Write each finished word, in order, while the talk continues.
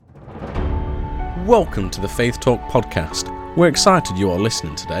Welcome to the Faith Talk podcast. We're excited you are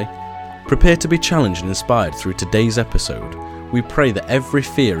listening today. Prepare to be challenged and inspired through today's episode. We pray that every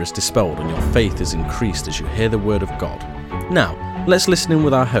fear is dispelled and your faith is increased as you hear the word of God. Now, let's listen in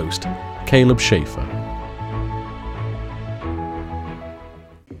with our host, Caleb Schaefer.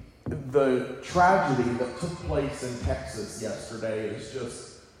 The tragedy that took place in Texas yesterday is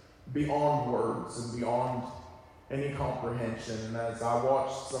just beyond words and beyond any comprehension. And as I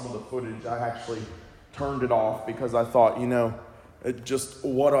watched some of the footage, I actually turned it off because I thought, just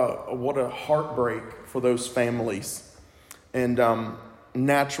what a heartbreak for those families. And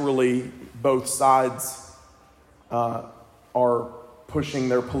naturally, both sides are pushing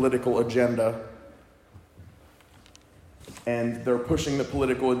their political agenda. And they're pushing the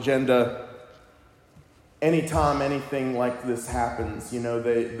political agenda anytime anything like this happens.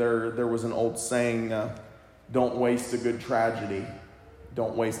 There was an old saying, don't waste a good tragedy,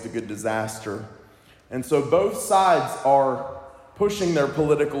 don't waste a good disaster. And so both sides are pushing their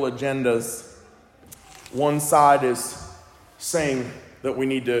political agendas. One side is saying that we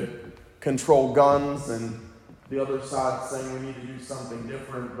need to control guns, and the other side saying we need to do something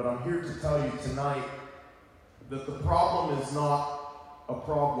different. But I'm here to tell you tonight that the problem is not a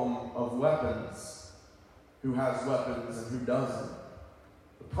problem of weapons, who has weapons and who doesn't.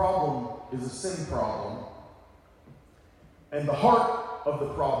 The problem is a sin problem. And the heart of the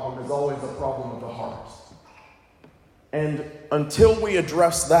problem is always a problem of the heart. And until we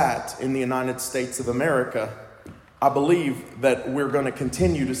address that in the United States of America, I believe that we're going to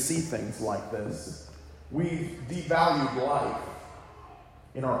continue to see things like this. We've devalued life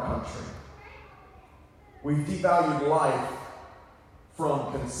in our country. We've devalued life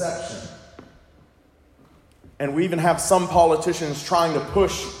from conception. And we even have some politicians trying to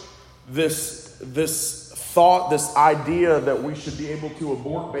push this thought, this idea that we should be able to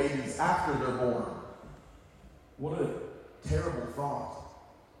abort babies after they're born. What a terrible thought.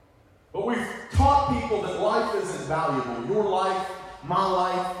 But we've taught people that life isn't valuable. Your life, my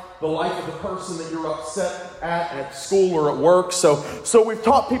life, the life of the person that you're upset at school or at work. So we've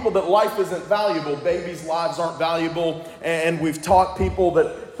taught people that life isn't valuable. Babies' lives aren't valuable. And we've taught people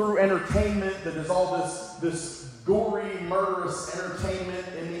that through entertainment, that is all this gory, murderous entertainment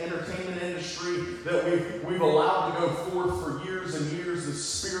in the entertainment industry that we've allowed to go forth for years and years, the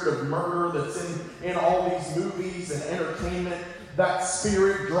spirit of murder that's in all these movies and entertainment. That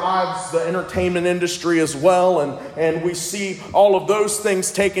spirit drives the entertainment industry as well, and we see all of those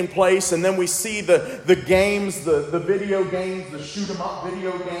things taking place, and then we see the games, the video games, the shoot-'em-up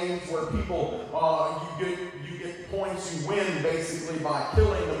video games where people, you get points, you win basically by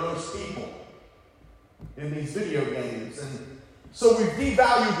killing the most people in these video games. And so we've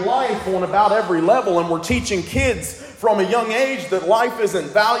devalued life on about every level, and we're teaching kids from a young age that life isn't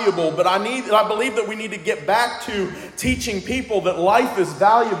valuable. But I believe that we need to get back to teaching people that life is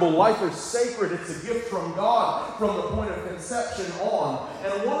valuable, life is sacred, it's a gift from God from the point of conception on.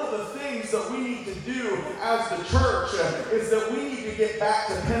 And one of the things that we need to do as the church is that we need to get back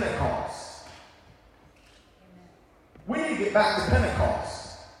to Pentecost. We need to get back to Pentecost.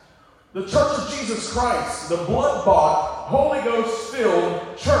 The Church of Jesus Christ, the blood-bought, Holy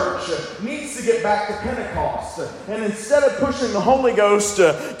Ghost-filled church needs to get back to Pentecost. And instead of pushing the Holy Ghost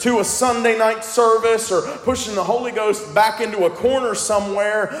to a Sunday night service or pushing the Holy Ghost back into a corner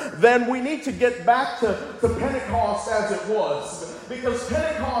somewhere, then we need to get back to Pentecost as it was. Because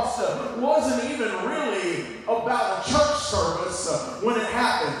Pentecost wasn't even really about a church service when it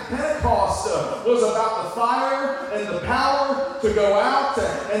happened. Pentecost was about the fire and the power to go out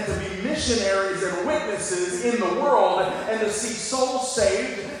and to be missionaries and witnesses in the world, and to see souls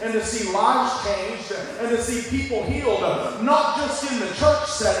saved, and to see lives changed, and to see people healed, not just in the church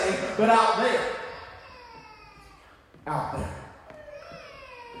setting, but out there. Out there.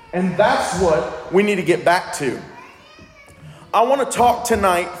 And that's what we need to get back to. I want to talk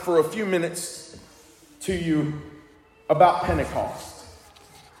tonight for a few minutes to you about Pentecost,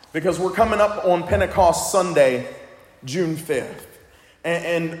 because we're coming up on Pentecost Sunday, June 5th.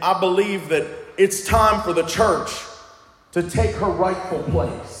 And I believe that it's time for the church to take her rightful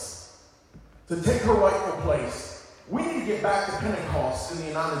place. To take her rightful place. We need to get back to Pentecost in the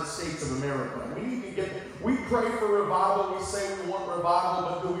United States of America. We pray for revival. We say we want revival,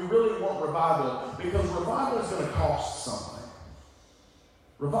 but do we really want revival? Because revival is going to cost something.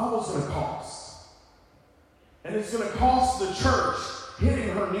 Revival is going to cost. And it's going to cost the church hitting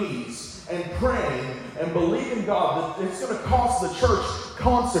her knees and praying and believing God that it's going to cost the church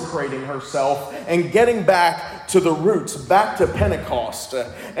consecrating herself and getting back to the roots, back to Pentecost.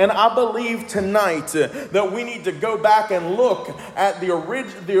 And I believe tonight that we need to go back and look at the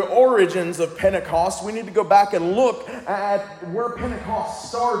origins of Pentecost. We need to go back and look at where Pentecost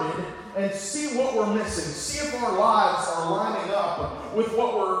started and see what we're missing. See if our lives are lining up with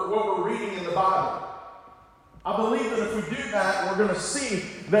what we're reading in the Bible. I believe that if we do that, we're going to see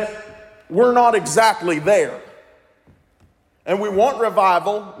that we're not exactly there. And we want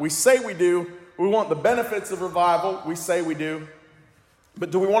revival. We say we do. We want the benefits of revival. We say we do.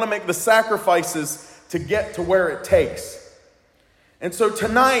 But do we want to make the sacrifices to get to where it takes? And so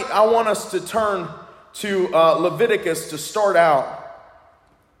tonight, I want us to turn to Leviticus to start out.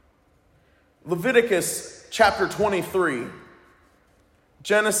 Leviticus chapter 23.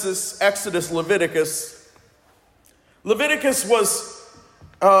 Genesis, Exodus, Leviticus. Leviticus was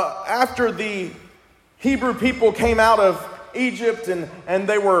after the Hebrew people came out of Egypt and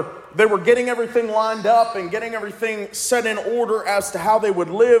they were getting everything lined up and getting everything set in order as to how they would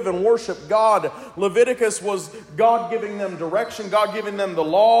live and worship God. Leviticus was God giving them direction, God giving them the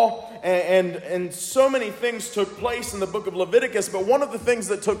law, and so many things took place in the book of Leviticus. But one of the things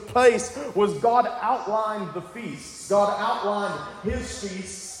that took place was God outlined the feasts. God outlined his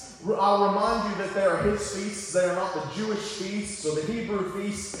feasts. I'll remind you that they are his feasts. They are not the Jewish feasts or the Hebrew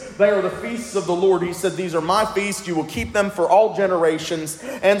feasts. They are the feasts of the Lord. He said, these are my feasts. You will keep them for all generations.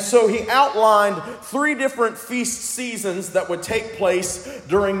 And so he outlined 3 different feast seasons that would take place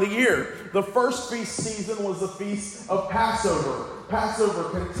during the year. The first feast season was the feast of Passover. Passover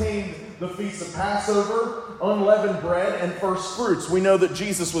contained the feast of Passover, unleavened bread, and first fruits. We know that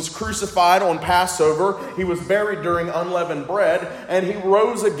Jesus was crucified on Passover. He was buried during unleavened bread, and he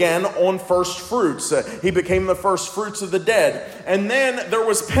rose again on first fruits. He became the first fruits of the dead. And then there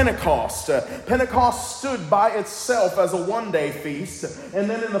was Pentecost. Pentecost stood by itself as a one-day feast. And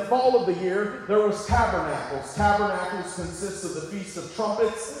then in the fall of the year, there was Tabernacles. Tabernacles consists of the Feast of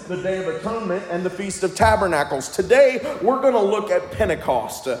Trumpets, the Day of Atonement, and the Feast of Tabernacles. Today, we're going to look at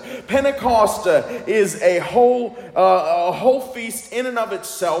Pentecost. Pentecost is a whole feast in and of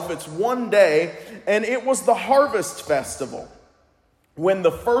itself. It's one day, and it was the harvest festival when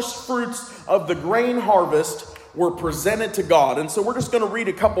the first fruits of the grain harvest were presented to God. And so we're just going to read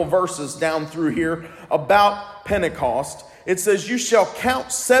a couple verses down through here about Pentecost. It says, you shall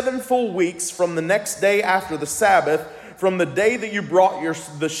count 7 full weeks from the next day after the Sabbath, from the day that you brought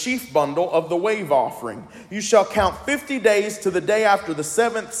the sheaf bundle of the wave offering. You shall count 50 days to the day after the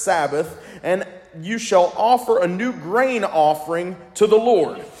 7th Sabbath, and you shall offer a new grain offering to the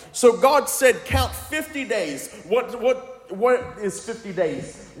Lord. So God said, count 50 days. What is 50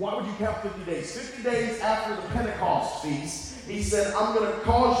 days? Why would you count 50 days? 50 days after the Pentecost feast, he said, I'm going to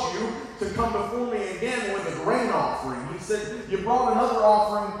cause you to come before me again with a grain offering. He said, you brought another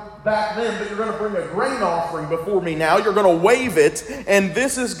offering back then, but you're going to bring a grain offering before me now. You're going to wave it, and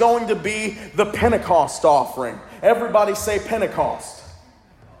this is going to be the Pentecost offering. Everybody say Pentecost.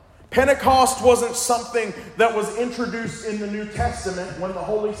 Pentecost wasn't something that was introduced in the New Testament when the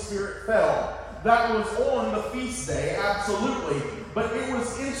Holy Spirit fell. That was on the feast day, absolutely. But it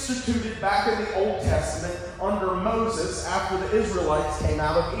was instituted back in the Old Testament under Moses after the Israelites came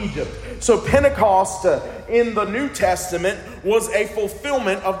out of Egypt. So Pentecost in the New Testament was a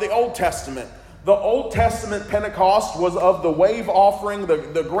fulfillment of the Old Testament. The Old Testament Pentecost was of the wave offering,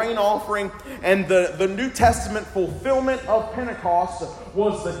 the grain offering, and the New Testament fulfillment of Pentecost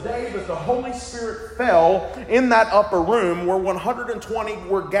was the day that the Holy Spirit fell in that upper room where 120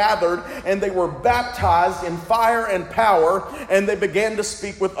 were gathered and they were baptized in fire and power, and they began to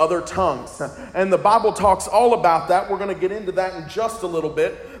speak with other tongues. And the Bible talks all about that. We're going to get into that in just a little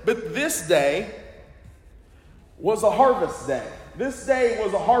bit. But this day was a harvest day. This day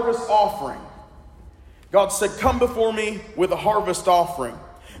was a harvest offering. God said, come before me with a harvest offering.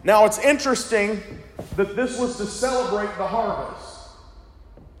 Now, it's interesting that this was to celebrate the harvest.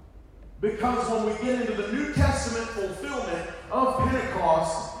 Because when we get into the New Testament fulfillment of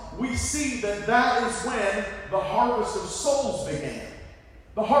Pentecost, we see that that is when the harvest of souls began.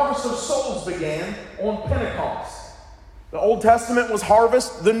 The harvest of souls began on Pentecost. The Old Testament was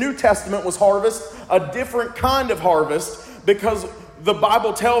harvest. The New Testament was harvest, a different kind of harvest, because the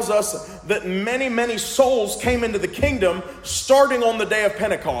Bible tells us that many, many souls came into the kingdom starting on the day of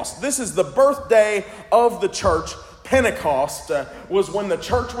Pentecost. This is the birthday of the church. Pentecost was when the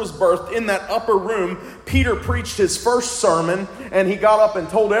church was birthed. In that upper room, Peter preached his first sermon, and he got up and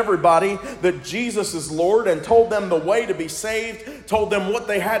told everybody that Jesus is Lord and told them the way to be saved, told them what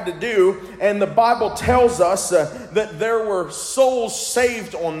they had to do. And the Bible tells us that there were souls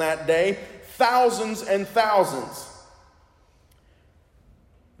saved on that day, thousands and thousands.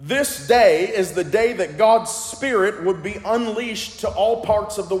 This day is the day that God's Spirit would be unleashed to all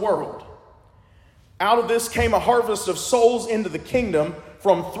parts of the world. Out of this came a harvest of souls into the kingdom,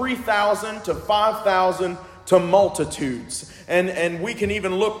 from 3,000 to 5,000 to multitudes. And we can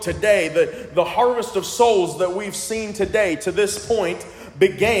even look today that the harvest of souls that we've seen today to this point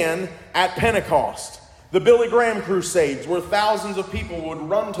began at Pentecost. The Billy Graham crusades, where thousands of people would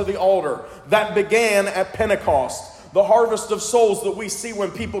run to the altar, that began at Pentecost. The harvest of souls that we see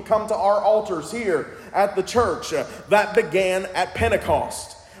when people come to our altars here at the church, that began at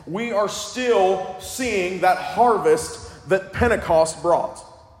Pentecost. We are still seeing that harvest that Pentecost brought.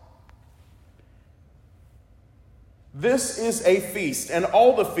 This is a feast, and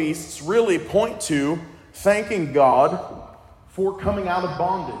all the feasts really point to thanking God for coming out of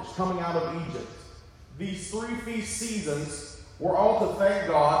bondage, coming out of Egypt. These 3 feast seasons were all to thank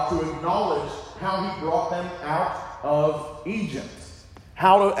God, to acknowledge how He brought them out of Egypt,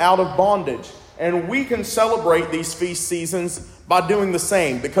 out of bondage. And we can celebrate these feast seasons by doing the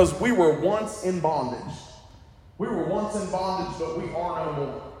same, because we were once in bondage. We were once in bondage, but we are no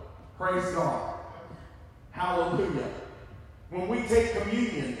more. Praise God. Hallelujah. When we take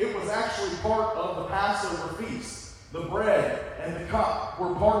communion, it was actually part of the Passover feast. The bread and the cup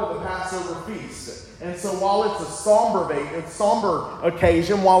were part of the Passover feast. And so while it's a somber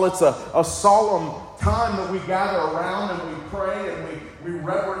occasion, while it's a solemn time that we gather around and we pray and we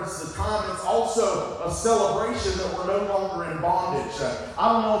reverence the time, it's also a celebration that we're no longer in bondage.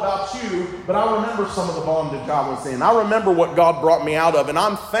 I don't know about you, but I remember some of the bondage I was in. I remember what God brought me out of, and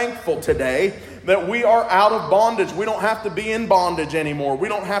I'm thankful today that we are out of bondage. We don't have to be in bondage anymore. We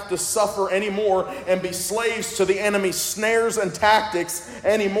don't have to suffer anymore and be slaves to the enemy's snares and tactics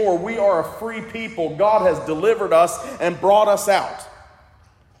anymore. We are a free people. God has delivered us and brought us out.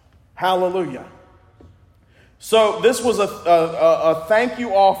 Hallelujah. So this was a thank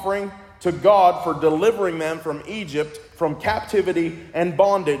you offering to God for delivering them from Egypt, from captivity and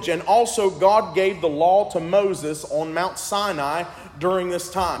bondage. And also God gave the law to Moses on Mount Sinai during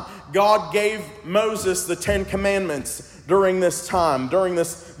this time. God gave Moses the 10 Commandments during this time, during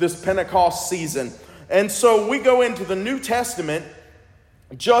this Pentecost season. And so we go into the New Testament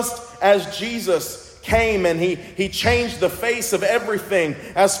just as Jesus came and he changed the face of everything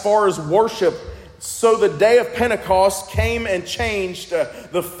as far as worship. So the day of Pentecost came and changed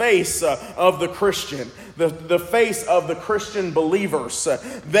the face of the Christian, the face of the Christian believers.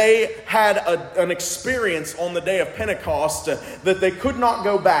 They had an experience on the day of Pentecost that they could not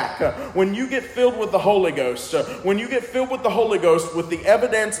go back. When you get filled with the Holy Ghost, when you get filled with the Holy Ghost with the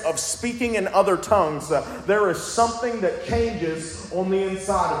evidence of speaking in other tongues, there is something that changes on the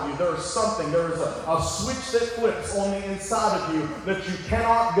inside of you. There is a switch that flips on the inside of you that you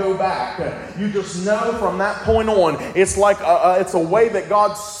cannot go back. You just know from that point on, it's like it's a way that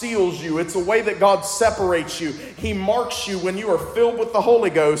God seals you. It's a way that God separates you. He marks you when you are filled with the Holy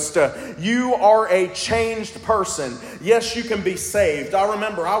Ghost. You are a changed person. Yes, you can be saved. I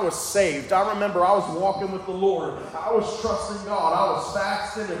remember I was saved. I remember I was walking with the Lord. I was trusting God. I was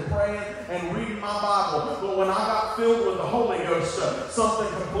fasting and praying and reading my Bible. But when I got filled with the Holy Ghost, something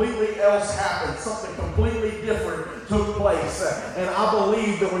completely else happened. Something completely different took place. And I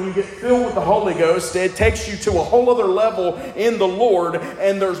believe that when you get filled with the Holy Ghost, it takes you to a whole other level in the Lord,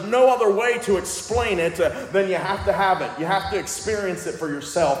 and there's no other way to explain it than you have to have it. You have to experience it for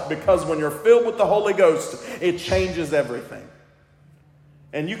yourself, because when you're filled with the Holy Ghost, it changes everything.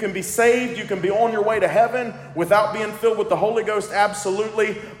 And you can be saved, you can be on your way to heaven without being filled with the Holy Ghost,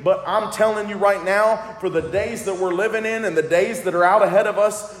 absolutely. But I'm telling you right now, for the days that we're living in and the days that are out ahead of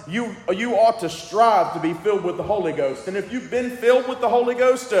us, you ought to strive to be filled with the Holy Ghost. And if you've been filled with the Holy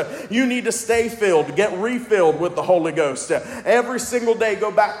Ghost, you need to stay filled, get refilled with the Holy Ghost. Every single day,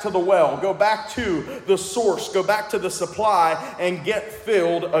 go back to the well, go back to the source, go back to the supply, and get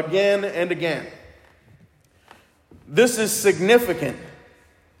filled again and again. This is significant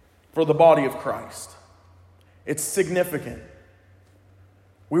for the body of Christ. It's significant.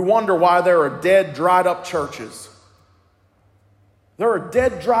 We wonder why there are dead, dried up churches. There are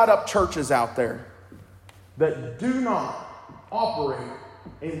dead, dried up churches out there that do not operate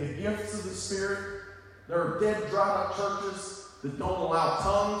in the gifts of the Spirit. There are dead, dried up churches that don't allow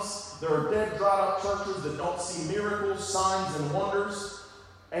tongues. There are dead, dried up churches that don't see miracles, signs, and wonders.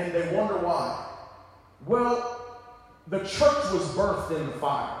 And they wonder why. Well, the church was birthed in the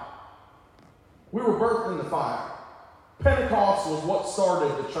fire. We were birthed in the fire. Pentecost was what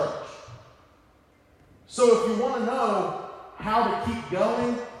started the church. So if you want to know how to keep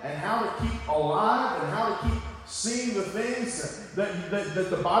going and how to keep alive and how to keep seeing the things that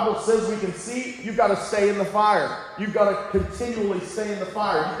the Bible says we can see, you've got to stay in the fire. You've got to continually stay in the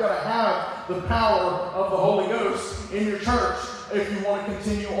fire. You've got to have the power of the Holy Ghost in your church if you want to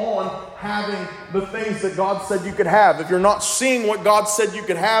continue on having the things that God said you could have. If you're not seeing what God said you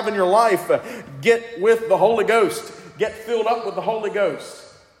could have in your life, get with the Holy Ghost. Get filled up with the Holy Ghost.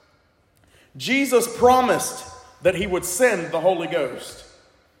 Jesus promised that he would send the Holy Ghost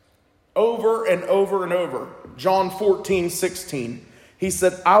over and over and over. John 14:16. He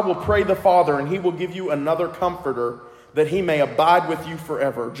said, I will pray the Father, and he will give you another comforter, that he may abide with you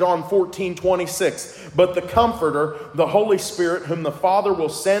forever. John 14:26. But the Comforter, the Holy Spirit, whom the Father will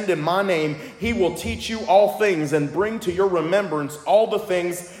send in my name, he will teach you all things and bring to your remembrance all the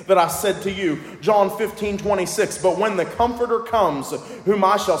things that I said to you. John 15:26. But when the Comforter comes, whom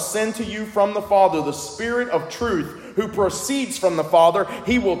I shall send to you from the Father, the Spirit of truth, who proceeds from the Father,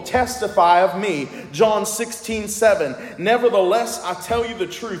 he will testify of me. John 16:7. Nevertheless, I tell you the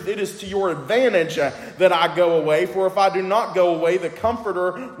truth, it is to your advantage that I go away. For if I do not go away, the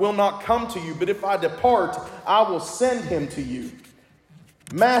Comforter will not come to you. But if I depart, I will send him to you.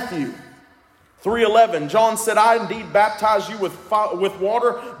 Matthew 3:11. John said, I indeed baptize you with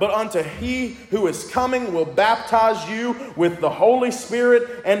water, but unto he who is coming will baptize you with the Holy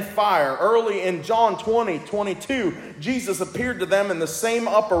Spirit and fire. Early in John 20:22, Jesus appeared to them in the same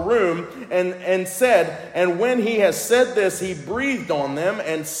upper room and said, and when he has said this, he breathed on them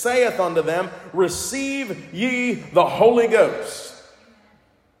and saith unto them, receive ye the Holy Ghost.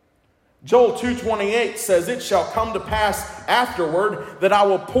 Joel 2:28 says, it shall come to pass afterward that I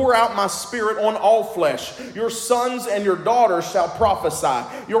will pour out my spirit on all flesh. Your sons and your daughters shall prophesy.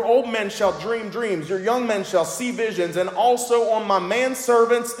 Your old men shall dream dreams. Your young men shall see visions. And also on my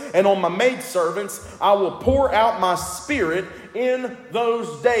manservants and on my maidservants I will pour out my spirit in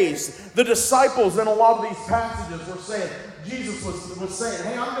those days. The disciples in a lot of these passages were saying, Jesus was saying,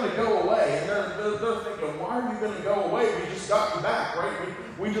 hey, I'm going to go away. And they're thinking, why are you going to go away? We just got you back, right?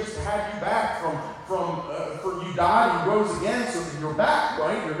 We just had you back from you died and rose again, so you're back,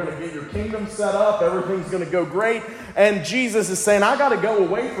 right? You're going to get your kingdom set up. Everything's going to go great. And Jesus is saying, I got to go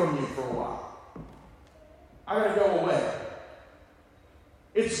away from you for a while. I got to go away.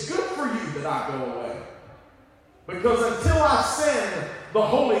 It's good for you that I go away. Because until I send the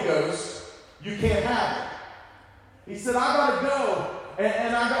Holy Ghost, you can't have it. He said, I got to go,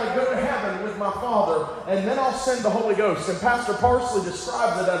 and I got to go to heaven with my Father, and then I'll send the Holy Ghost. And Pastor Parsley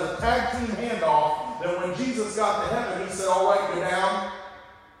describes it as a tag team handoff, that when Jesus got to heaven, he said, all right, go down.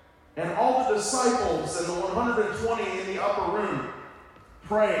 And all the disciples and the 120 in the upper room,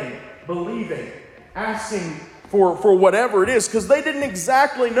 praying, believing, asking for whatever it is, because they didn't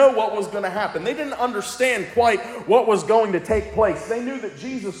exactly know what was going to happen. They didn't understand quite what was going to take place. They knew that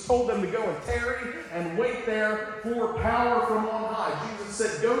Jesus told them to go and tarry and wait there for power from on high. Jesus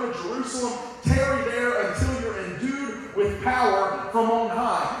said, go to Jerusalem, tarry there until you're endued with power from on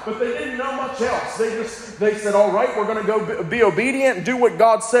high. But they didn't know much else. They said, all right, we're going to go be obedient and do what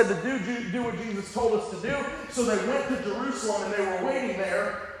God said to do what Jesus told us to do. So they went to Jerusalem and they were waiting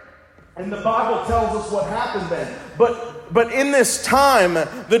there. And the Bible tells us what happened then. But in this time,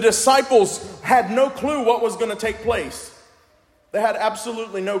 the disciples had no clue what was going to take place. They had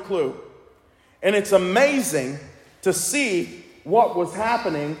absolutely no clue. And it's amazing to see what was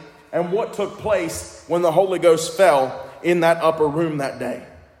happening and what took place when the Holy Ghost fell in that upper room that day.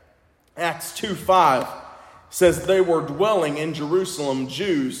 Acts 2:5 says they were dwelling in Jerusalem,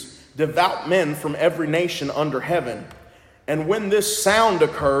 Jews, devout men from every nation under heaven. And when this sound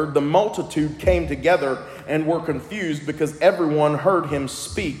occurred, the multitude came together and were confused because everyone heard him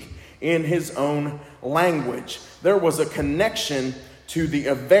speak in his own language. There was a connection to the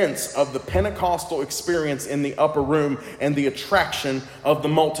events of the Pentecostal experience in the upper room and the attraction of the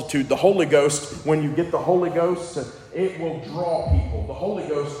multitude. The Holy Ghost, when you get the Holy Ghost, it will draw people. The Holy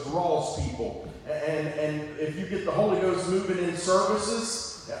Ghost draws people. And if you get the Holy Ghost moving in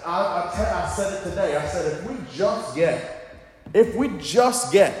services, I said it today. I said, if we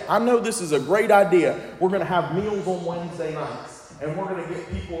just get, I know this is a great idea. We're going to have meals on Wednesday nights. and we're going to get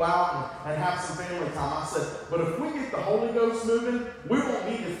people out and have some family time. I said, but if we get the Holy Ghost moving, we won't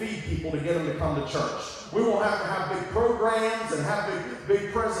need to feed people to get them to come to church. We won't have to have big programs and have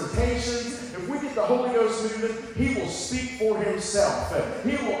big presentations. If we get the Holy Ghost moving, He will speak for Himself.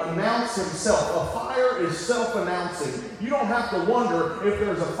 He will announce Himself. A fire is self-announcing. You don't have to wonder if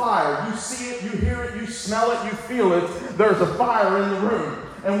there's a fire. You see it, you hear it, you smell it, you feel it. There's a fire in the room.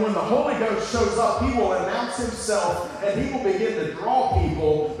 And when the Holy Ghost shows up, He will announce Himself and He will begin to draw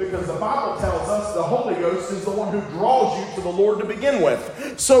people, because the Bible tells us the Holy Ghost is the one who draws you to the Lord to begin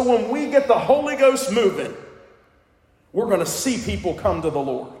with. So when we get the Holy Ghost moving, we're going to see people come to the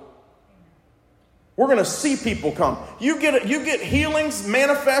Lord. We're going to see people come. You get healings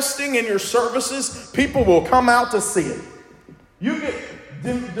manifesting in your services, people will come out to see it. You get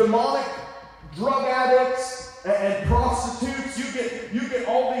demonic drug addicts and prostitutes, you get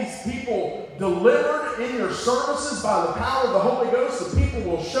all these people delivered in your services by the power of the Holy Ghost. The people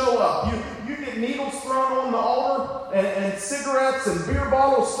will show up. You get needles thrown on the altar and cigarettes and beer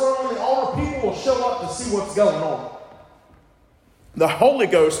bottles thrown on the altar. People will show up to see what's going on. The Holy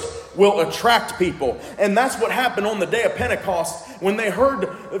Ghost will attract people. And that's what happened on the day of Pentecost. When they heard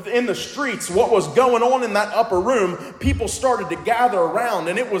in the streets what was going on in that upper room, people started to gather around,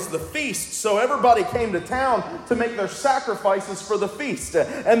 and it was the feast. So everybody came to town to make their sacrifices for the feast.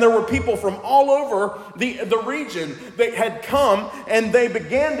 And there were people from all over the region that had come, and they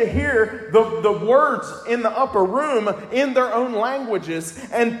began to hear the words in the upper room in their own languages,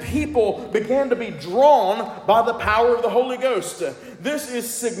 and people began to be drawn by the power of the Holy Ghost. This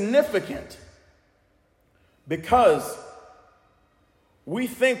is significant because we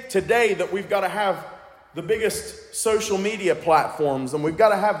think today that we've got to have the biggest social media platforms, and we've got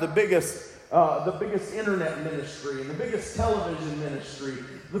to have the biggest internet ministry and the biggest television ministry,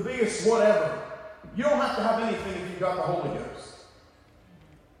 the biggest whatever. You don't have to have anything if you've got the Holy Ghost.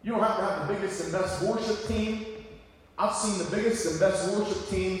 You don't have to have the biggest and best worship team. I've seen the biggest and best worship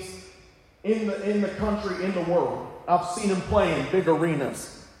teams in the country, in the world. I've seen them play in big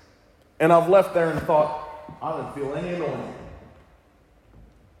arenas. And I've left there and thought, I didn't feel any anointing.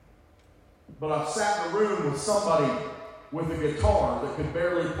 But I've sat in a room with somebody with a guitar that could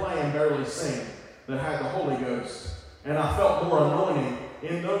barely play and barely sing, that had the Holy Ghost. And I felt more anointing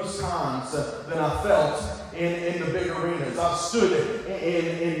in those times than I felt in the big arenas. I've stood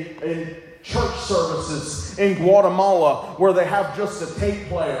in church services in Guatemala where they have just a tape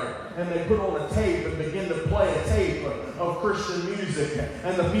player, and they put on a tape and begin to play a tape of Christian music,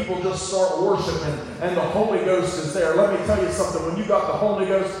 and the people just start worshiping, and the Holy Ghost is there. Let me tell you something. When you got the Holy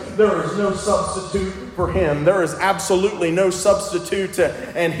Ghost, there is no substitute for Him. There is absolutely no substitute,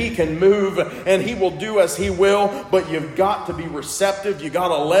 and He can move, and He will do as He will, but you've got to be receptive. You've got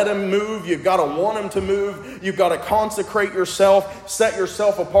to let Him move. You've got to want Him to move. You've got to consecrate yourself, set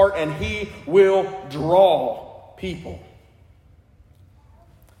yourself apart, and He will draw people.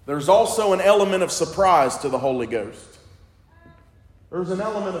 There's also an element of surprise to the Holy Ghost. There's an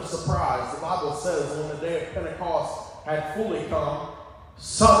element of surprise. The Bible says when the day of Pentecost had fully come,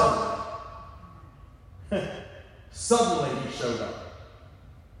 suddenly He showed up.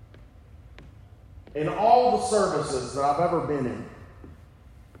 In all the services that I've ever been in,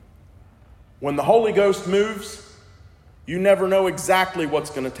 when the Holy Ghost moves, you never know exactly what's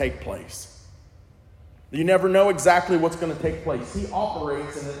going to take place. You never know exactly what's going to take place. He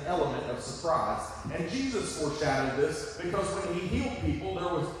operates in an element of surprise. And Jesus foreshadowed this because when He healed people, there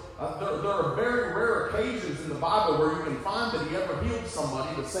are very rare occasions in the Bible where you can find that He ever healed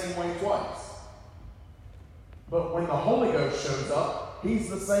somebody the same way twice. But when the Holy Ghost shows up, He's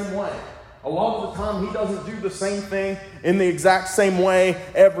the same way. A lot of the time, He doesn't do the same thing in the exact same way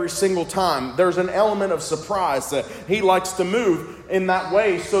every single time. There's an element of surprise that He likes to move in that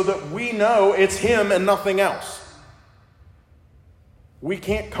way so that we know it's Him and nothing else. We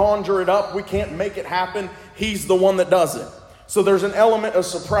can't conjure it up. We can't make it happen. He's the one that does it. So there's an element of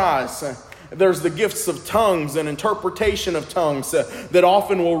surprise. There's the gifts of tongues and interpretation of tongues that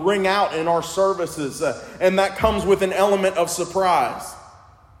often will ring out in our services. And that comes with an element of surprise.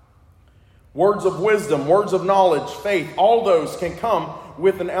 Words of wisdom, words of knowledge, faith, all those can come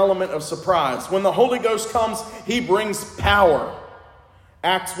with an element of surprise. When the Holy Ghost comes, He brings power.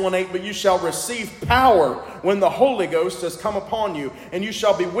 Acts 1:8, but you shall receive power when the Holy Ghost has come upon you, and you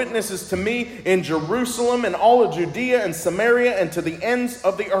shall be witnesses to me in Jerusalem and all of Judea and Samaria and to the ends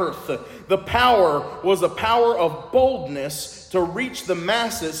of the earth. The power was a power of boldness to reach the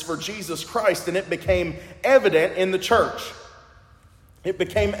masses for Jesus Christ, and it became evident in the church. It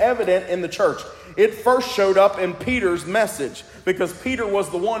became evident in the church. It first showed up in Peter's message, because Peter was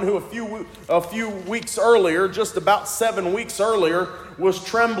the one who a few weeks earlier, just about 7 weeks earlier, was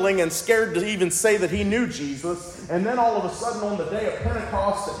trembling and scared to even say that he knew Jesus. And then all of a sudden on the day of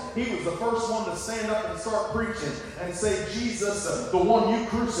Pentecost, he was the first one to stand up and start preaching and say, Jesus, the one you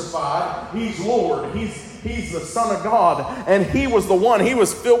crucified, he's Lord. He's the Son of God. And he was the one. He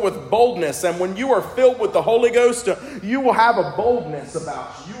was filled with boldness. And when you are filled with the Holy Ghost, you will have a boldness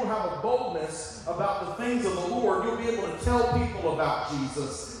about you. You will have a boldness about the things of the Lord. You'll be able to tell people about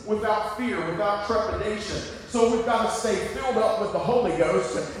Jesus without fear, without trepidation. So we've got to stay filled up with the Holy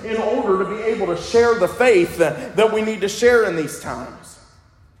Ghost in order to be able to share the faith that we need to share in these times.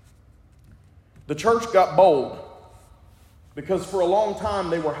 The church got bold because for a long time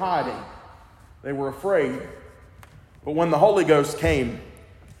they were hiding. They were afraid. But when the Holy Ghost came,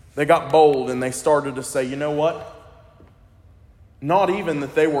 they got bold and they started to say, you know what? Not even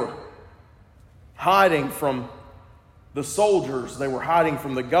that they were hiding from the soldiers, they were hiding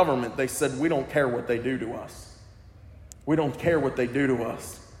from the government. They said, we don't care what they do to us. We don't care what they do to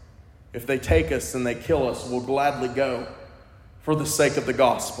us. If they take us and they kill us, we'll gladly go for the sake of the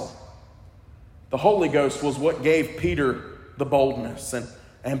gospel. The Holy Ghost was what gave Peter the boldness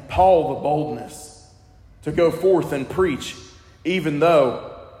and Paul the boldness to go forth and preach, even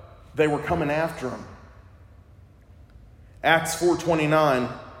though they were coming after him. Acts 4:29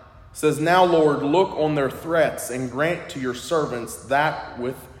 says, now, Lord, look on their threats and grant to your servants that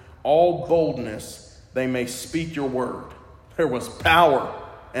with all boldness they may speak your word. There was power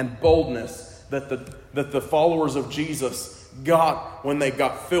and boldness that the followers of Jesus got when they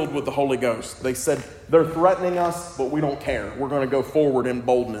got filled with the Holy Ghost. They said, they're threatening us, but we don't care. We're going to go forward in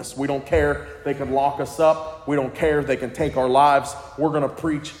boldness. We don't care. They can lock us up. We don't care. They can take our lives. We're going to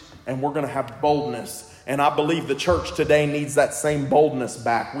preach and we're going to have boldness. And I believe the church today needs that same boldness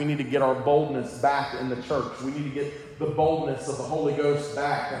back. We need to get our boldness back in the church. We need to get the boldness of the Holy Ghost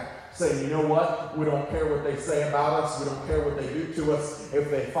back. Saying, you know what? We don't care what they say about us. We don't care what they do to us.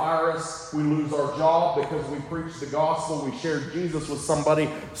 If they fire us, we lose our job because we preach the gospel. We share Jesus with somebody.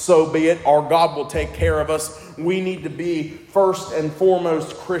 So be it. Our God will take care of us. We need to be first and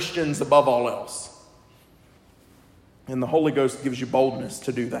foremost Christians above all else. And the Holy Ghost gives you boldness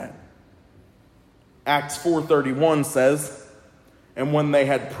to do that. Acts 4:31 says, and when they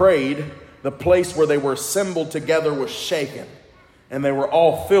had prayed, the place where they were assembled together was shaken, and they were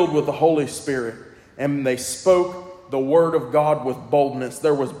all filled with the Holy Spirit, and they spoke the word of God with boldness.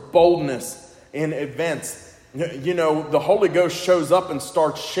 There was boldness in events. You know, the Holy Ghost shows up and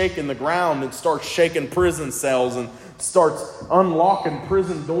starts shaking the ground and starts shaking prison cells and starts unlocking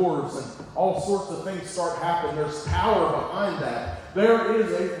prison doors, and all sorts of things start happening. There's power behind that. There is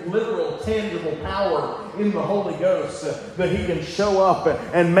a literal, tangible power in the Holy Ghost that he can show up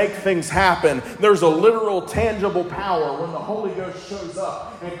and make things happen. There's a literal, tangible power when the Holy Ghost shows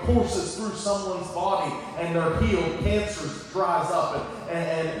up and courses through someone's body and they're healed. Cancer dries up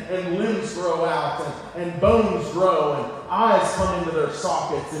and limbs grow out and bones grow and eyes come into their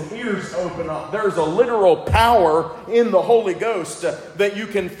sockets and ears open up. There's a literal power in the Holy Ghost that you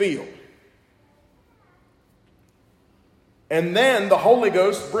can feel. And then the Holy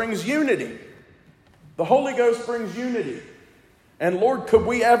Ghost brings unity. The Holy Ghost brings unity. And Lord, could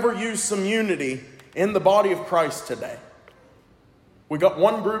we ever use some unity in the body of Christ today? We got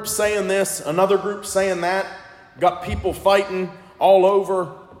one group saying this, another group saying that. Got people fighting all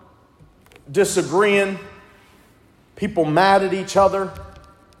over, disagreeing, people mad at each other.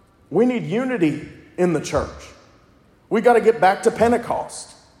 We need unity in the church. We got to get back to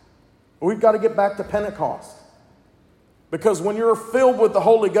Pentecost. We've got to get back to Pentecost. Because when you're filled with the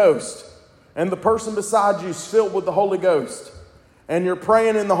Holy Ghost and the person beside you is filled with the Holy Ghost and you're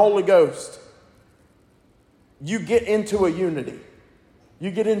praying in the Holy Ghost, you get into a unity. You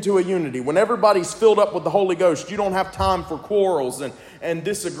get into a unity. When everybody's filled up with the Holy Ghost, you don't have time for quarrels and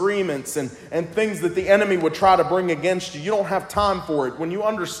disagreements and things that the enemy would try to bring against you. You don't have time for it. When you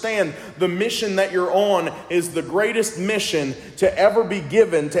understand the mission that you're on is the greatest mission to ever be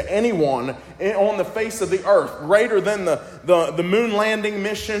given to anyone on the face of the earth, greater than the moon landing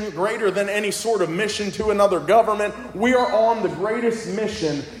mission, greater than any sort of mission to another government. We are on the greatest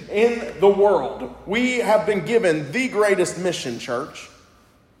mission in the world. We have been given the greatest mission, church.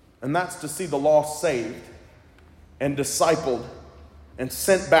 And that's to see the lost saved and discipled and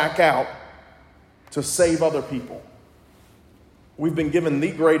sent back out to save other people. We've been given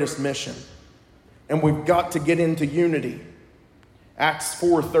the greatest mission. And we've got to get into unity. Acts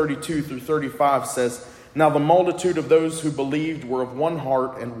 4:32 through 35 says, now the multitude of those who believed were of one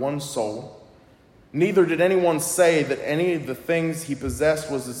heart and one soul. Neither did anyone say that any of the things he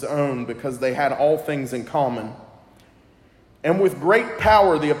possessed was his own, because they had all things in common. And with great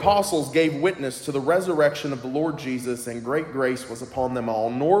power the apostles gave witness to the resurrection of the Lord Jesus, and great grace was upon them all.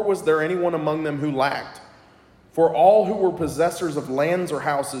 Nor was there anyone among them who lacked. For all who were possessors of lands or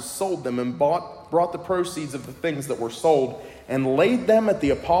houses sold them and brought the proceeds of the things that were sold and laid them at the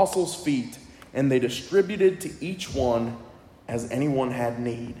apostles' feet, and they distributed to each one as anyone had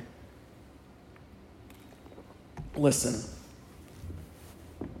need. Listen,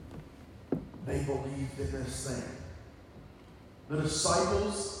 they believed in this thing. The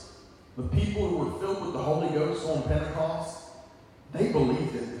disciples, the people who were filled with the Holy Ghost on Pentecost, they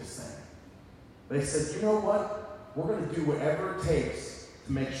believed in this thing. They said, you know what? We're going to do whatever it takes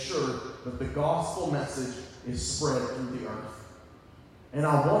to make sure that the gospel message is spread through the earth. And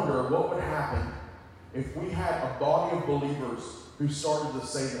I wonder what would happen if we had a body of believers who started to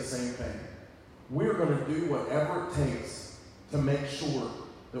say the same thing. We're going to do whatever it takes to make sure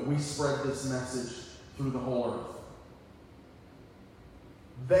that we spread this message through the whole earth.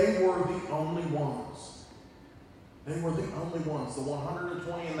 They were the only ones. They were the only ones. The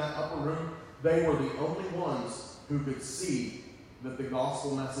 120 in that upper room, they were the only ones who could see that the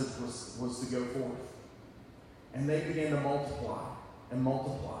gospel message was to go forth. And they began to multiply and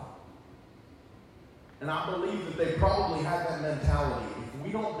multiply. And I believe that they probably had that mentality. If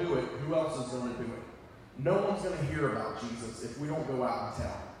we don't do it, who else is going to do it? No one's going to hear about Jesus if we don't go out and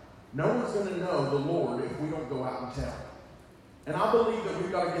tell. No one's going to know the Lord if we don't go out and tell. And I believe that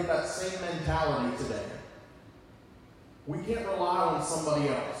we've got to get that same mentality today. We can't rely on somebody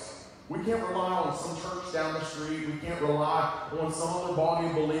else. We can't rely on some church down the street. We can't rely on some other body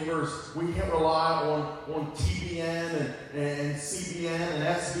of believers. We can't rely on TBN and CBN and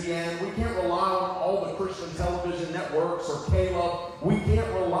SBN. We can't rely on all the Christian television networks or Caleb. We can't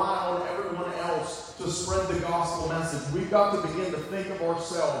rely on everyone else to spread the gospel message. We've got to begin to think of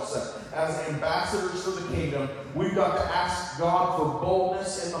ourselves as ambassadors for the kingdom. We've got to ask God for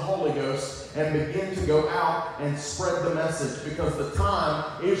boldness in the Holy Ghost and begin to go out and spread the message, because the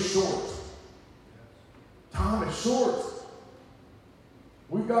time is short. Time is short.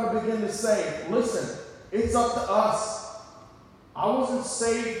 We've got to begin to say, listen, it's up to us. I wasn't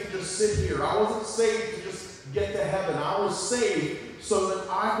saved to just sit here. I wasn't saved to just get to heaven. I was saved so that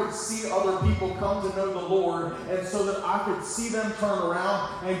I could see other people come to know the Lord, and so that I could see them turn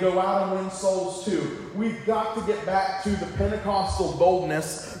around and go out and win souls too. We've got to get back to the Pentecostal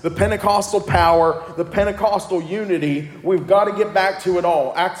boldness, the Pentecostal power, the Pentecostal unity. We've got to get back to it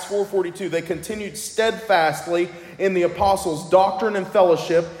all. Acts 4:42, they continued steadfastly in the apostles' doctrine and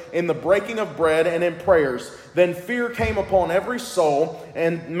fellowship, in the breaking of bread and in prayers. Then fear came upon every soul,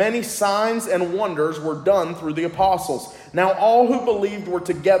 and many signs and wonders were done through the apostles. Now all who believed were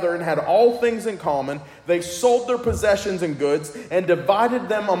together and had all things in common. They sold their possessions and goods and divided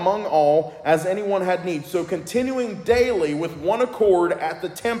them among all as anyone had need. So continuing daily with one accord at the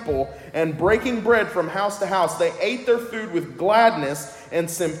temple and breaking bread from house to house, they ate their food with gladness and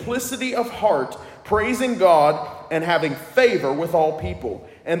simplicity of heart, praising God and having favor with all people.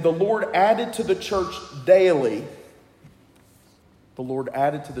 And the Lord added to the church daily. The Lord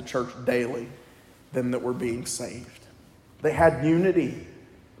added to the church daily them that were being saved. They had unity.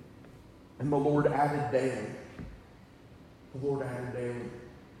 And the Lord added daily. The Lord added daily.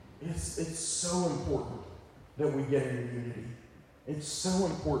 It's so important that we get into unity. It's so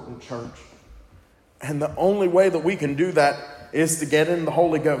important, church. And the only way that we can do that is to get in the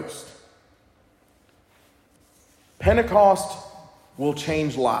Holy Ghost. Pentecost will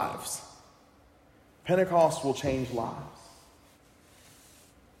change lives. Pentecost will change lives.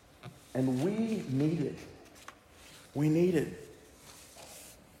 And we need it. We need it.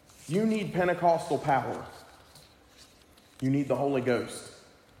 You need Pentecostal power. You need the Holy Ghost.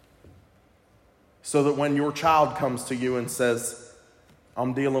 So that when your child comes to you and says,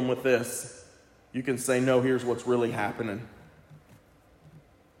 I'm dealing with this, you can say, no, here's what's really happening.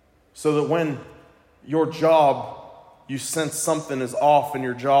 So that when your job, you sense something is off in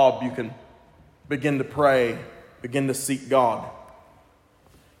your job, you can begin to pray, begin to seek God.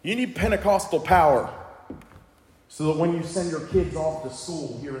 You need Pentecostal power so that when you send your kids off to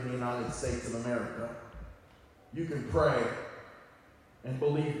school here in the United States of America, you can pray and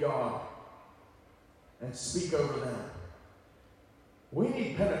believe God and speak over them. We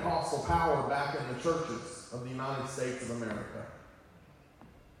need Pentecostal power back in the churches of the United States of America.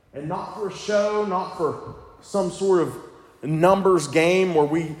 And not for a show, not for some sort of numbers game where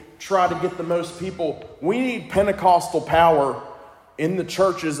we try to get the most people. We need Pentecostal power in the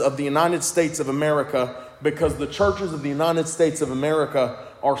churches of the United States of America, because the churches of the United States of America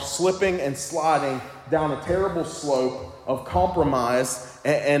are slipping and sliding down a terrible slope of compromise,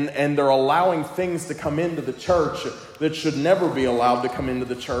 and they're allowing things to come into the church that should never be allowed to come into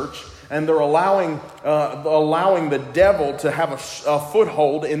the church. And they're allowing the devil to have a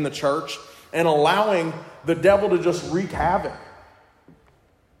foothold in the church, and allowing the devil to just wreak havoc.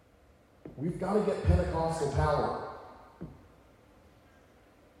 We've got to get Pentecostal power.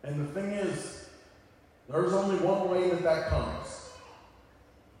 And the thing is, there's only one way that comes.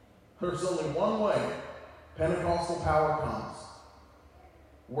 There's only one way Pentecostal power comes.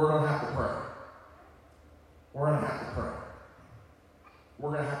 We're going to have to pray. We're going to have to pray.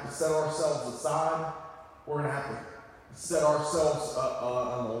 We're going to have to set ourselves aside. We're going to have to set ourselves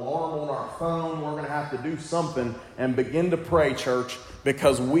an alarm on our phone. We're going to have to do something and begin to pray, church,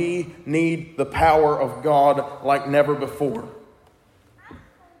 because we need the power of God like never before.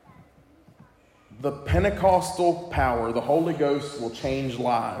 The Pentecostal power, the Holy Ghost, will change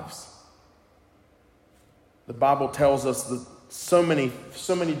lives. The Bible tells us that so many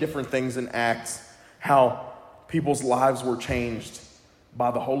different things in Acts, how people's lives were changed by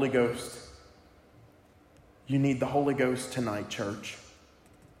the Holy Ghost. You need the Holy Ghost tonight, church.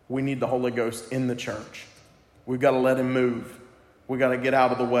 We need the Holy Ghost in the church. We've got to let him move. We've got to get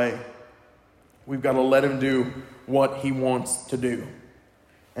out of the way. We've got to let him do what he wants to do.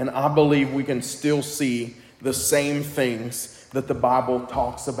 And I believe we can still see the same things that the Bible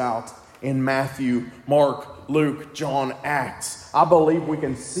talks about in Matthew, Mark, Luke, John, Acts. I believe we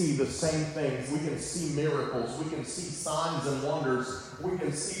can see the same things. We can see miracles. We can see signs and wonders. We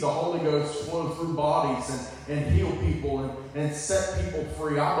can see the Holy Ghost flow through bodies and heal people and set people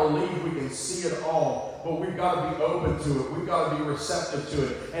free. I believe we can see it all, but we've got to be open to it. We've got to be receptive to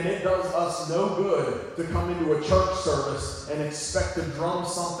it. And it does us no good to come into a church service and expect to drum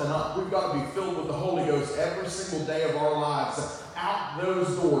something up. We've got to be filled with the Holy Ghost every single day of our lives. Out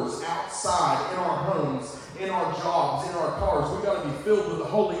those doors, outside, in our homes, in our jobs, in our cars. We've got to be filled with the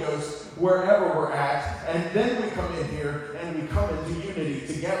Holy Ghost wherever we're at. And then we come in here and we come into unity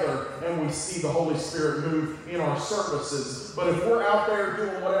together and we see the Holy Spirit move in our services. But if we're out there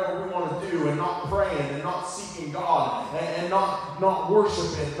doing whatever we want to do and not praying and not seeking God and not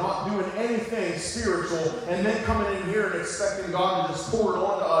worshiping, not doing anything spiritual, and then coming in here and expecting God to just pour it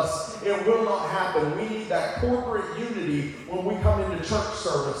onto us, it will not happen. We need that corporate unity when we come into church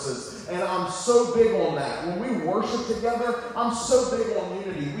services. And I'm so big on that. When we worship together, I'm so big on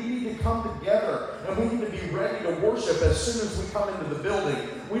unity. We need to come together and we need to be ready to worship as soon as we come into the building.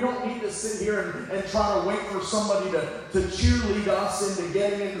 We don't need to sit here and try to wait for somebody to cheerlead us into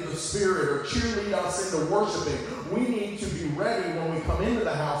getting into the Spirit or cheerlead us into worshiping. We need to be ready when we come into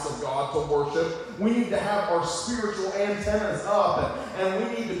the house of God to worship. We need to have our spiritual antennas up and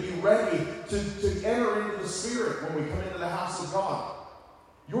we need to be ready to enter into the Spirit when we come into the house of God.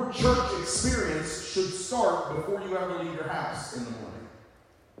 Your church experience should start before you ever leave your house in the morning.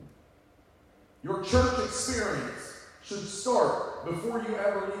 Your church experience should start before you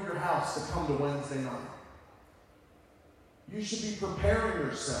ever leave your house to come to Wednesday night. You should be preparing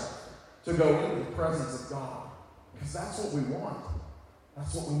yourself to go into the presence of God, because that's what we want.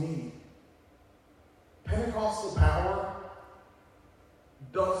 That's what we need. Pentecostal power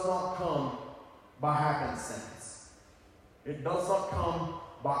does not come by happenstance. It does not come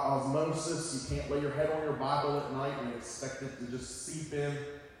by osmosis. You can't lay your head on your Bible at night and expect it to just seep in.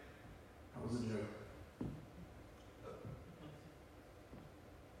 That was a joke.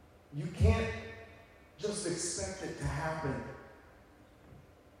 You can't just expect it to happen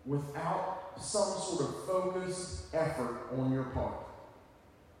without some sort of focused effort on your part.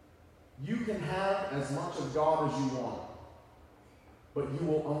 You can have as much of God as you want, but you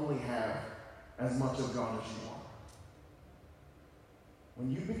will only have as much of God as you want.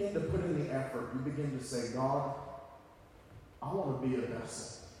 When you begin to put in the effort, you begin to say, God, I want to be a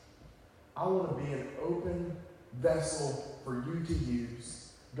vessel. I want to be an open vessel for you to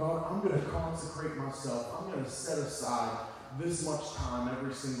use. God, I'm going to consecrate myself. I'm going to set aside this much time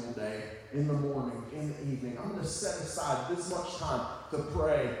every single day, in the morning, in the evening. I'm going to set aside this much time to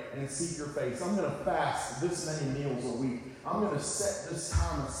pray and seek your face. I'm going to fast this many meals a week. I'm going to set this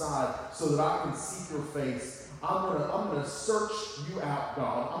time aside so that I can seek your face. I'm going to search you out,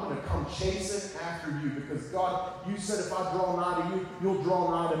 God. I'm going to come chasing after you because, God, you said if I draw nigh to you, you'll draw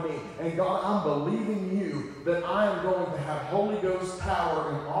nigh to me. And, God, I'm believing you that I am going to have Holy Ghost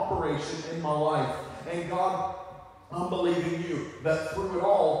power in operation in my life. And, God, I'm believing you that through it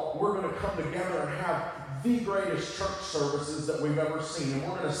all, we're going to come together and have the greatest church services that we've ever seen. And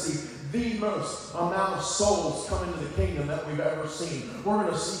we're going to see the most amount of souls come into the kingdom that we've ever seen. We're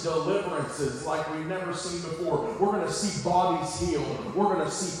going to see deliverances like we've never seen before. We're going to see bodies healed. We're going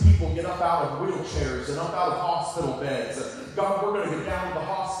to see people get up out of wheelchairs and up out of hospital beds. God, we're going to get down to the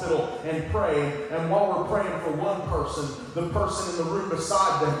hospital and pray. And while we're praying for one person, the person in the room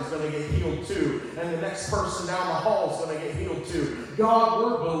beside them is going to get healed too. And the next person down the hall is going to get healed too. God,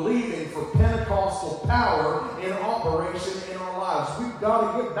 we're believing for Pentecostal power in operation in our lives. We've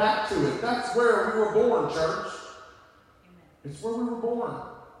got to get back to it. That's where we were born, church. It's where we were born.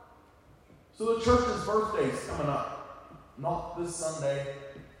 So the church's birthday is coming up. Not this Sunday,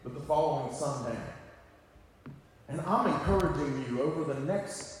 but the following Sunday. And I'm encouraging you over the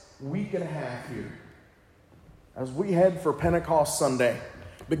next week and a half here, as we head for Pentecost Sunday,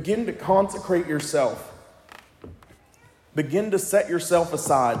 begin to consecrate yourself. Begin to set yourself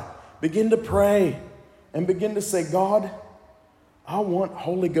aside. Begin to pray and begin to say, God, I want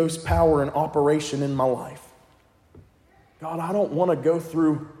Holy Ghost power in operation in my life. God, I don't want to go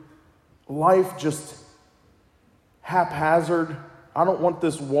through life just haphazard. I don't want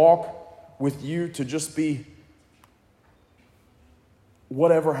this walk with you to just be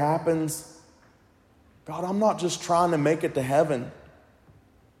whatever happens. God, I'm not just trying to make it to heaven.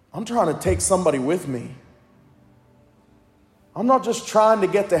 I'm trying to take somebody with me. I'm not just trying to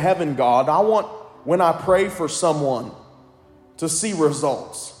get to heaven, God. I want, when I pray for someone, to see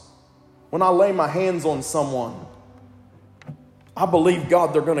results. When I lay my hands on someone, I believe,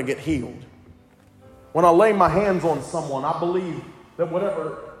 God, they're going to get healed. When I lay my hands on someone, I believe that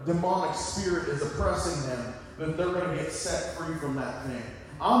whatever demonic spirit is oppressing them, that they're going to get set free from that thing.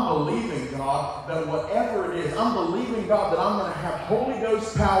 I'm believing, God, that whatever it is, I'm believing, God, that I'm going to have Holy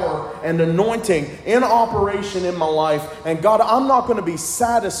Ghost power and anointing in operation in my life. And God, I'm not going to be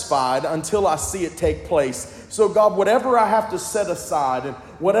satisfied until I see it take place. So God, whatever I have to set aside and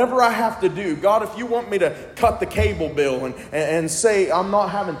whatever I have to do, God, if you want me to cut the cable bill and say I'm not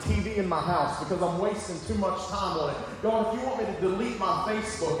having TV in my house because I'm wasting too much time on it. God, if you want me to delete my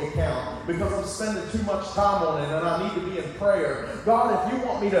Facebook account because I'm spending too much time on it and I need to be in prayer. God, if you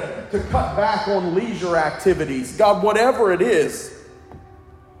want me to cut back on leisure activities, God, whatever it is,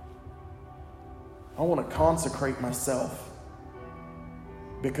 I want to consecrate myself.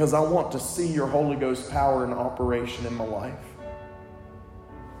 Because I want to see your Holy Ghost power in operation in my life.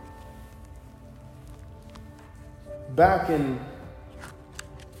 Back in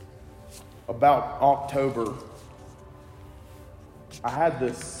about October, I had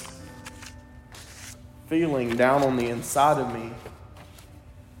this feeling down on the inside of me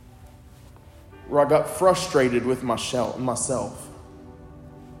where I got frustrated with myself.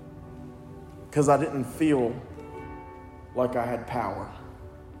 Because I didn't feel like I had power.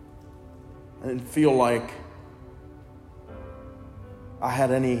 I didn't feel like I had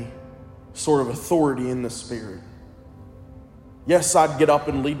any sort of authority in the Spirit. Yes, I'd get up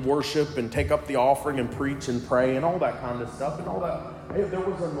and lead worship and take up the offering and preach and pray and all that kind of stuff and all that. Hey, there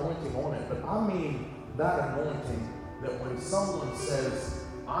was anointing on it. But I mean that anointing that when someone says,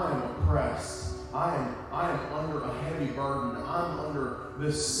 I am oppressed, I am under a heavy burden, I'm under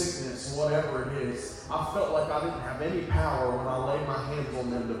this sickness, whatever it is, I felt like I didn't have any power when I laid my hands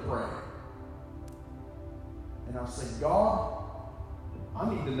on them to pray. And I said, God, I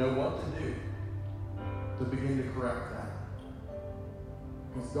need to know what to do to begin to correct that.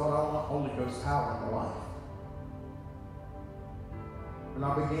 Because God, I want Holy Ghost power in my life. And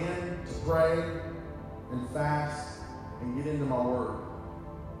I began to pray and fast and get into my word.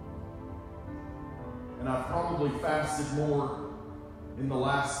 And I've probably fasted more in the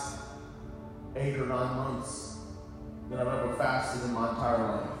last 8 or 9 months than I've ever fasted in my entire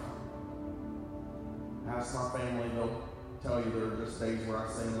life. Ask my family, they'll tell you there are just days where I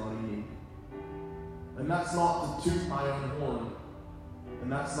say not eating. And that's not to toot my own horn.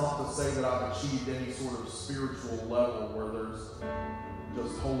 And that's not to say that I've achieved any sort of spiritual level where there's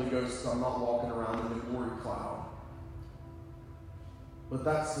just Holy Ghost, I'm not walking around in the glory cloud. But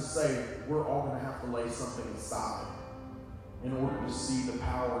that's to say we're all going to have to lay something aside in order to see the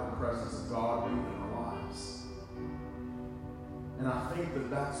power and presence of God move in our lives. And I think that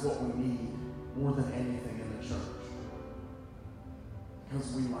that's what we need more than anything in the church.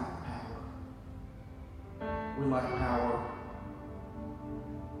 Because we lack power. We lack power.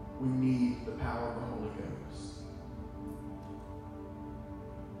 We need the power of the Holy Ghost.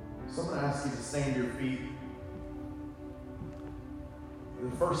 So I'm going to ask you to stand to your feet.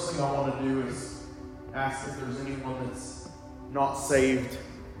 The first thing I want to do is ask if there's anyone that's not saved.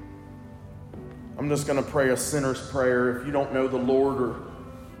 I'm just going to pray a sinner's prayer. If you don't know the Lord or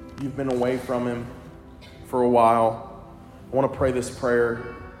you've been away from Him for a while, I want to pray this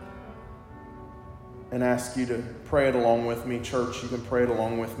prayer. and ask you to pray it along with me. Church, you can pray it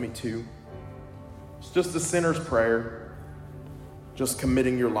along with me too. It's just a sinner's prayer, just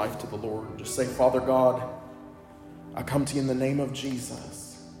committing your life to the Lord. Just say, Father God, I come to you in the name of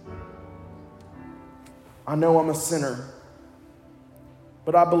Jesus. I know I'm a sinner,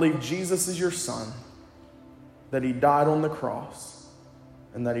 but I believe Jesus is your Son, that he died on the cross,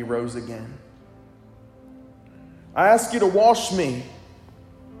 and that he rose again. I ask you to wash me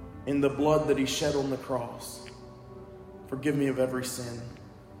in the blood that he shed on the cross. Forgive me of every sin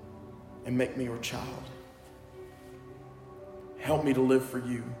and make me your child. Help me to live for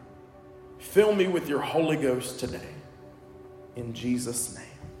you. Fill me with your Holy Ghost today. In Jesus'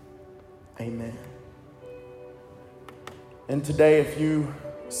 name, amen. And today, if you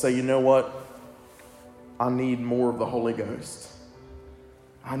say, you know what? I need more of the Holy Ghost.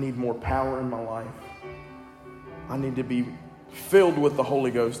 I need more power in my life. I need to be filled with the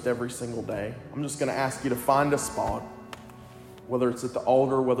Holy Ghost every single day. I'm just going to ask you to find a spot, whether it's at the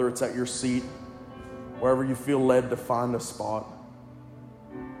altar, whether it's at your seat, wherever you feel led to find a spot.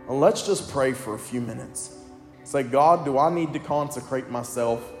 And let's just pray for a few minutes. Say, God, do I need to consecrate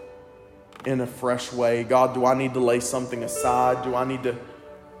myself in a fresh way? God, do I need to lay something aside? Do I need to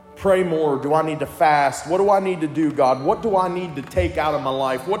pray more? Do I need to fast? What do I need to do, God? What do I need to take out of my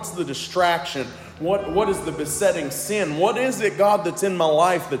life? What's the distraction? What is the besetting sin? What is it, God, that's in my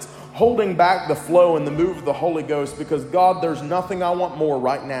life that's holding back the flow and the move of the Holy Ghost? Because, God, there's nothing I want more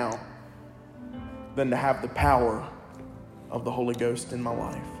right now than to have the power of the Holy Ghost in my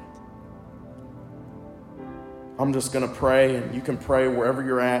life. I'm just going to pray, and you can pray wherever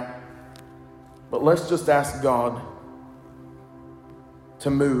you're at. But let's just ask God to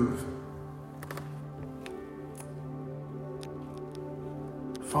move.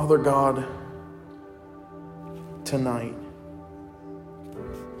 Father God, tonight,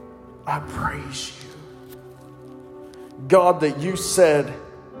 I praise you. God, that you said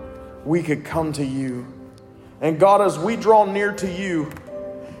we could come to you. And God, as we draw near to you,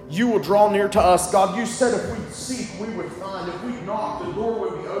 you will draw near to us. God, you said if we seek, we would find. If we knock, the door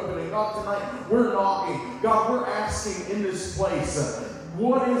would be opening. God, tonight, we're knocking. God, we're asking in this place,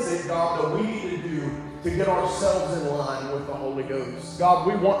 what is it, God, that we need to do to get ourselves in line with the Holy Ghost? God,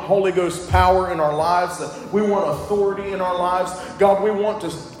 we want Holy Ghost power in our lives. We want authority in our lives. God, we want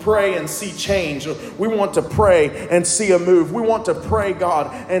to pray and see change. We want to pray and see a move. We want to pray,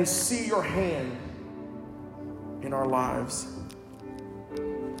 God, and see your hand in our lives.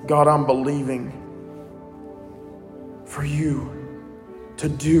 God, I'm believing for you to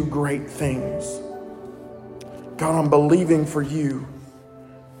do great things. God, I'm believing for you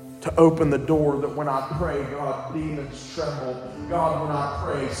to open the door that when I pray, God, demons tremble. God, when I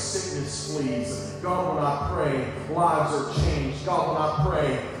pray, sickness flees. God, when I pray, lives are changed. God, when I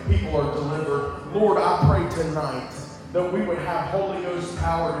pray, people are delivered. Lord, I pray tonight that we would have Holy Ghost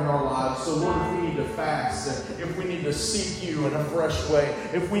power in our lives. So, Lord, if we need to fast, if we need to seek you in a fresh way,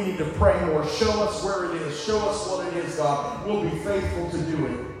 if we need to pray more, show us where it is. Show us what it is, God. We'll be faithful to do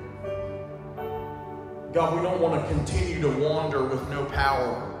it. God, we don't want to continue to wander with no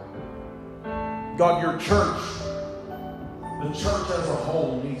power. God, your church, the church as a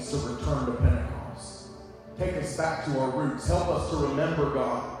whole needs to return to Pentecost. Take us back to our roots. Help us to remember,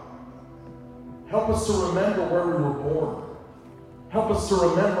 God. Help us to remember where we were born. Help us to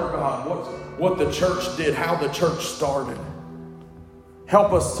remember, God, what the church did, how the church started.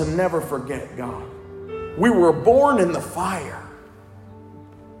 Help us to never forget, God. We were born in the fire.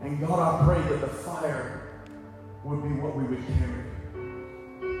 And God, I pray that the fire would be what we would carry.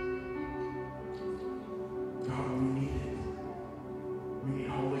 God, we need it. We need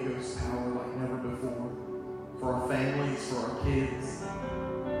Holy Ghost power like never before. For our families, for our kids.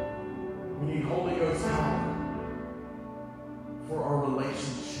 We need Holy Ghost power for our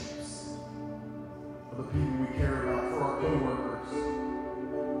relationships, for the people we care about, for our co-workers.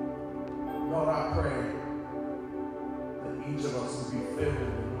 God, I pray that each of us will be filled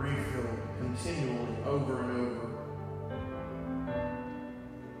and refilled continually over and over.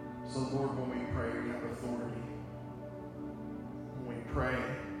 So, Lord, when we pray, we have authority. When we pray,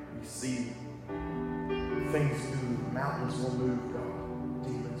 we see things move. Mountains will move, God.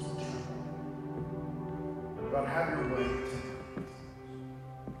 Demons will tremble. God, have your way tonight.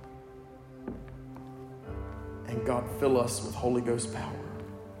 And God, fill us with Holy Ghost power.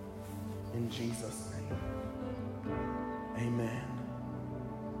 In Jesus' name. Amen.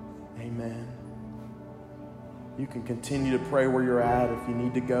 Amen. You can continue to pray where you're at. If you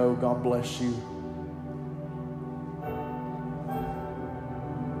need to go, God bless you.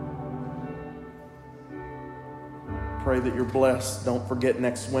 Pray that you're blessed. Don't forget,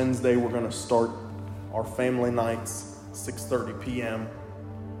 next Wednesday we're going to start our family nights, 6:30 p.m.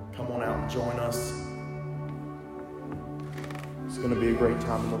 Come on out and join us. It's going to be a great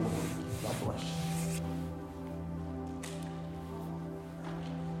time in the Lord. God bless you.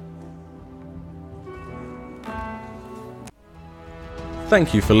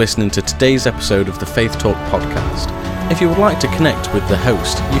 Thank you for listening to today's episode of the Faith Talk podcast. If you would like to connect with the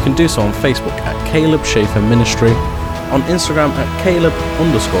host, you can do so on Facebook at Caleb Schaefer Ministry, on Instagram at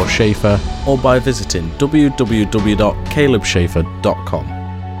Caleb_Schaefer, or by visiting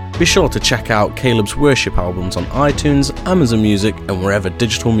www.calebschaefer.com. Be sure to check out Caleb's worship albums on iTunes, Amazon Music, and wherever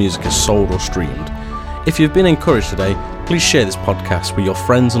digital music is sold or streamed. If you've been encouraged today, please share this podcast with your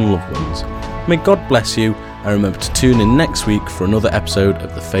friends and loved ones. May God bless you, and remember to tune in next week for another episode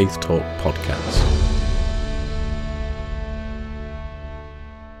of the Faith Talk podcast.